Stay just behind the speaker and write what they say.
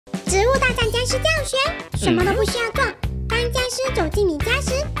僵尸教学，什么都不需要做。当僵尸走进你家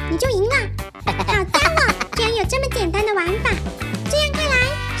时，你就赢了。好家伙，居然有这么简单的玩法！这样看来，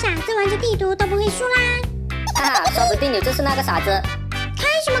傻子玩着地图都不会输啦。哈哈，说不定你就是那个傻子。开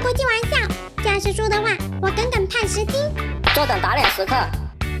什么国际玩笑？要是输的话，我耿耿判10斤。坐等打脸时刻。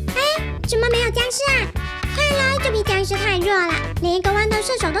哎，怎么没有僵尸啊？看来这批僵尸太弱了，连一个豌豆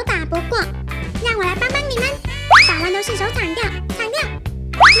射手都打不过。让我来帮帮你们，把豌豆射手铲掉，铲掉！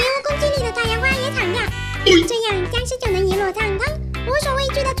迷雾攻击力的太阳花也铲掉，这样僵尸就能一落汤汤，无所畏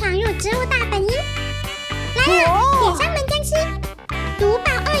惧地闯入植物大本营。来啊，铁扇门僵尸，毒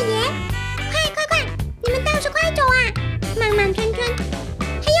爆2爷！快，你们倒是快走啊！慢慢吞。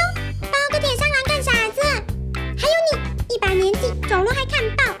还有，包个铁栅栏干傻子！还有你，一把年纪，走路还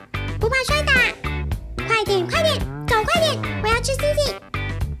看报，不怕摔打？快点，走快点！我要吃星星。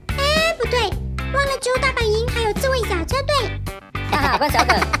哎，不对，忘了植物大本营还有自卫小车队。哈哈，笨小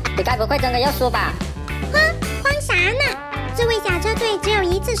耿，你该不会真的要输吧？慌啥呢？自卫小车队只有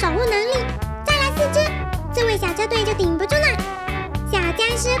1次守护能力，再来4只，自卫小车队就顶不住了。小僵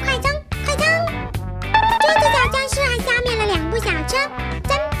尸快冲！这只小僵尸还消灭了2部小车，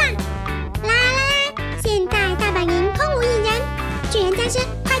真棒！啦，现在大本营空无一人，巨人僵尸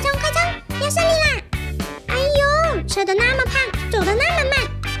快冲！要胜利啦！哎呦，吃得那么胖，走得那么慢，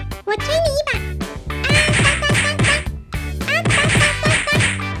我推你一把！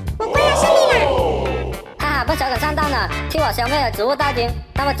我快要胜利了！哈哈，笨小耿上当了，替我消灭了植物大军，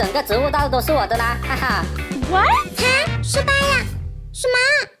那么整个植物大陆都是我的啦！哈哈。What？ 失败了？什么？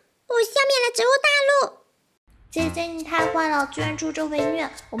我消灭了植物大陆？姐姐你太坏了，居然助纣为虐，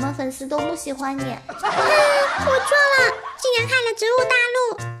我们粉丝都不喜欢你。我错了，竟然害了植物大陆。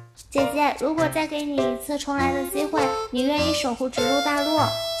姐姐，如果再给你1次重来的机会，你愿意守护植物大陆？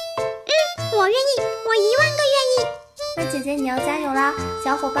我愿意，我1万个愿意。那姐姐你要加油啦！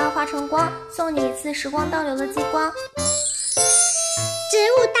小伙伴化成光，送你1次时光倒流的激光。植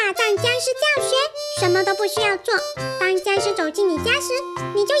物大战僵尸教学，什么都不需要做。当僵尸走进你家时，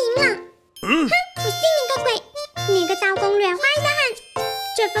你就赢了。我信你个鬼！你个造攻略坏得很，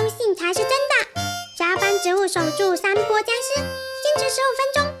这封信才是真的。只要帮植物守住3波僵尸，坚持15分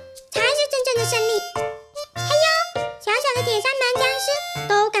钟，才是真正的胜利。嘿呦，小小的铁扇门僵尸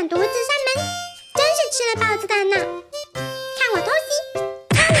都敢独自上门，真是吃了豹子胆呢！看我偷袭，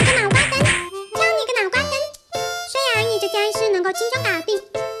敲你个脑瓜梗！虽然一只僵尸能够轻松搞定，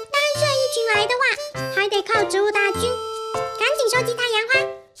但是一群来的话，还得靠植物大军。赶紧收集太阳花，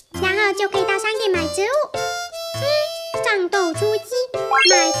然后就可以到商店买植物。战斗初期，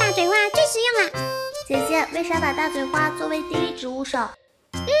买大嘴花最实用了。姐姐，为啥把大嘴花作为第1植物手？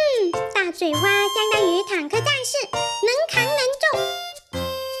大嘴花相当于坦克战士，能扛能重。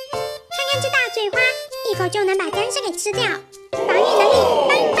看看这大嘴花，一口就能把僵尸给吃掉，防御能力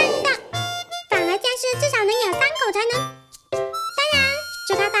棒棒的。反而僵尸至少能咬3口才能。当然，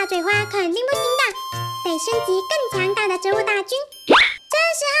只靠大嘴花肯定不行的，得升级更强大的植物大军。这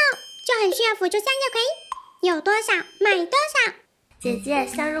时候就很需要辅助向日葵，有多少买多少。姐姐，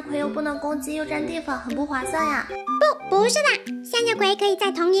向日葵又不能攻击又占地方，很不划算呀。不是的，向日葵可以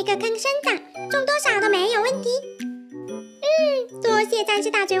在同一个坑生长，种多少都没有问题。多谢战士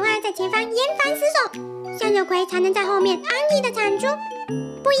大嘴花在前方严防死守，向日葵才能在后面安逸的产出。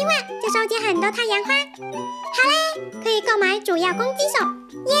不一会儿就收集很多太阳花。好嘞，可以购买主要攻击手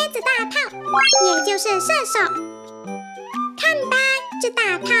椰子大炮，也就是射手。看吧，这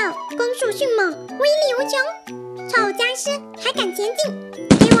大炮攻速迅猛，威力无穷。臭僵尸还敢前进，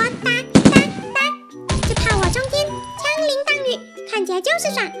给我打！这炮火冲天，枪林弹雨，看起来就是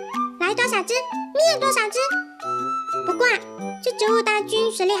爽。来多少只，灭多少只。不过这植物大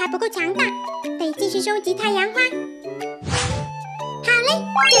军实力还不够强大，得继续收集太阳花。好嘞，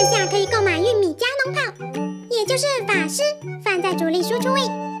这下可以购买玉米加农炮，也就是法师，放在主力输出位，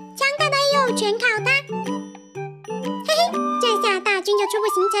强大的 AO 全靠它。嘿嘿，这下大军就初步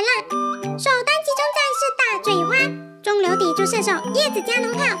形成了。首当其冲战士大嘴花，中流砥柱射手叶子加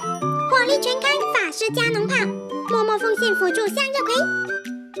农炮，火力全开法师加农炮，默默奉献辅助向日葵。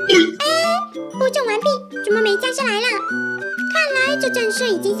布阵完毕，怎么没僵尸来了？看来这阵势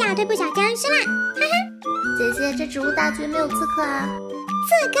已经吓退不少僵尸了，哈哈。姐姐，这植物大军没有刺客啊？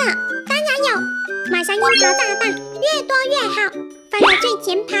刺客当然有，马上樱桃炸弹越多越好，放在最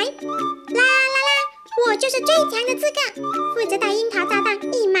前排。啦，我就是最强的刺客，负责带樱桃炸弹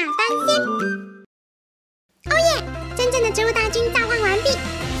一马当先。哦耶，真正的植物大军召唤完毕，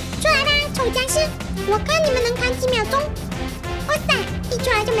出来吧，臭僵尸！我看你们能扛几秒钟。哇塞，一出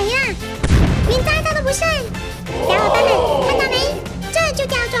来就没了，连炸弹都不剩。小伙伴们看到没？这就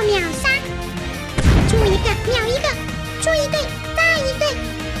叫做秒杀。出一个秒一个，出一队炸一队，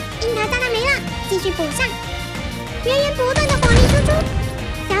樱桃炸弹没了，续补上，源源不断的火力输出。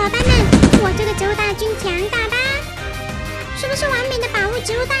小伙伴们，我这个植物大军强大吧？是不是完美的保护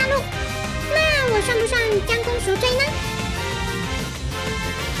植物大陆？那我算不算将功